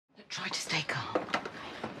Try to stay calm.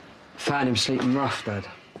 Found him sleeping rough, Dad.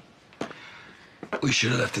 We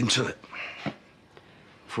should have left him to it.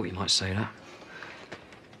 Thought you might say that.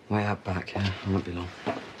 Way out back, yeah. I won't be long.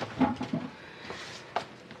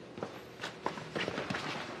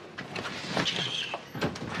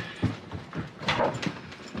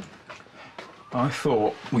 I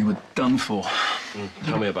thought we were done for.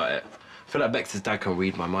 Tell me about it. I feel like Bex's dad can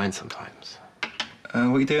read my mind sometimes. What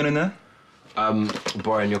are you doing in there?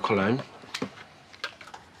 Borrowing your cologne.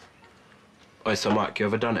 Oh, so Mark, you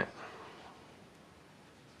ever done it?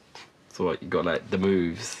 So what, you got like the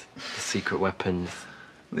moves, the secret weapons?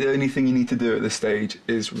 The only thing you need to do at this stage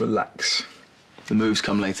is relax. The moves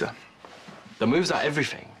come later. The moves are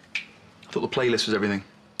everything. I thought the playlist was everything.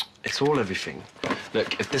 It's all everything.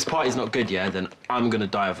 Look, if this party's not good, yeah, then I'm gonna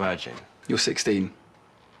die a virgin. You're 16.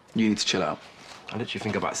 You need to chill out. I literally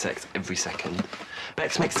think about sex every second.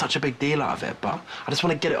 Bex makes such a big deal out of it, but I just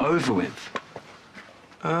want to get it over with.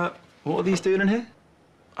 What are these doing in here?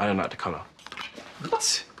 I don't like the colour.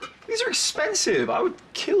 What? These are expensive. I would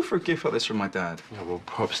kill for a gift like this from my dad. Yeah, well,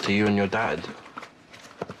 props to you and your dad.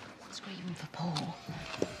 Screaming for Paul.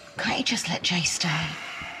 Can't you just let Jay stay?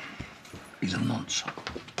 He's a nonce.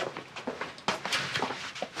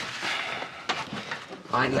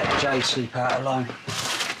 I ain't letting Jay sleep out alone.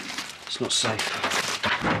 It's not safe.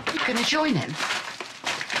 You gonna join him?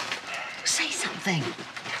 Say something.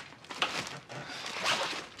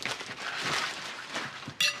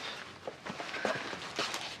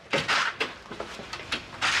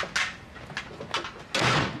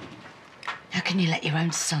 How can you let your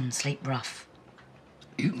own son sleep rough?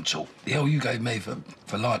 You can talk the hell you gave me for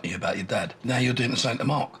lying to you about your dad. Now you're doing the same to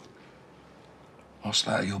Mark. I'll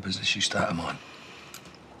stay out of your business, you stay out of mine.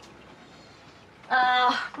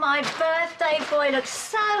 Oh, my birthday boy looks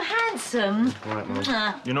so handsome. Right,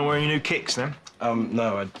 Mum. You're not wearing your new kicks, then?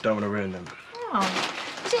 No, I don't want to ruin them. Oh,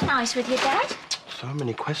 is it nice with your dad? So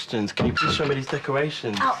many questions. Can you please show me these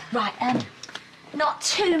decorations? Oh, right, not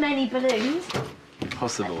too many balloons.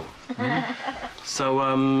 Possible. So,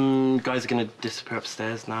 guys are gonna disappear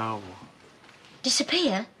upstairs now? Or...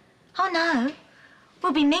 Disappear? Oh, no.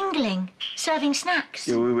 We'll be mingling, serving snacks.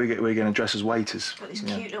 Yeah, we're going to dress as waiters. Got these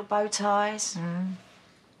cute little bow ties.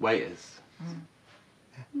 Waiters?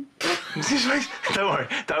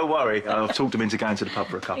 Don't worry. I've talked him into going to the pub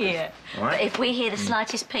for a couple. Yeah. All right? But if we hear the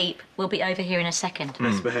slightest peep, we'll be over here in a second.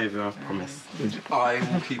 Best behaviour, I promise. I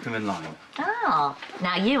will keep him in line. Oh,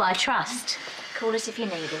 now you I trust. Call us if you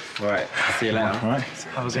need us. All right, see you later. All right.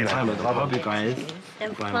 Have a good time at the pub, you guys.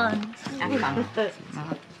 Have fun. Have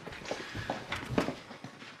fun.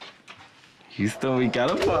 Houston, we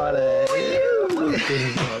got a party.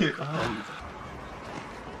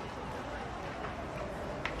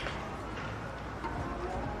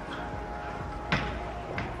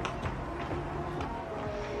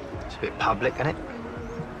 It's a bit public, isn't it?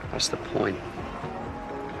 That's the point.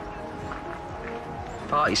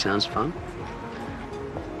 Party sounds fun.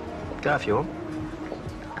 Go if you want.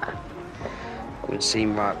 Wouldn't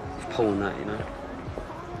seem right with Paul and that, you know.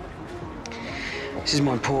 This is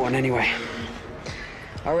more important anyway.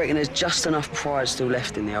 I reckon there's just enough pride still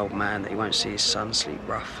left in the old man that he won't see his son sleep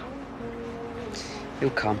rough.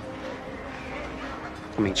 He'll come.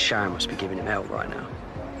 I mean, Sharon must be giving him hell right now.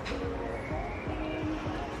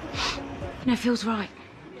 You know, it feels right.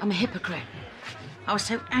 I'm a hypocrite. I was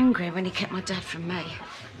so angry when he kept my dad from me.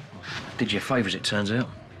 Did you a favour, as it turns out.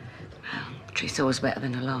 Well, truth's always better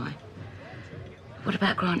than a lie. What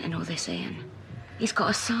about granting all this, Ian? He's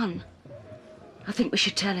got a son. I think we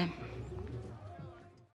should tell him.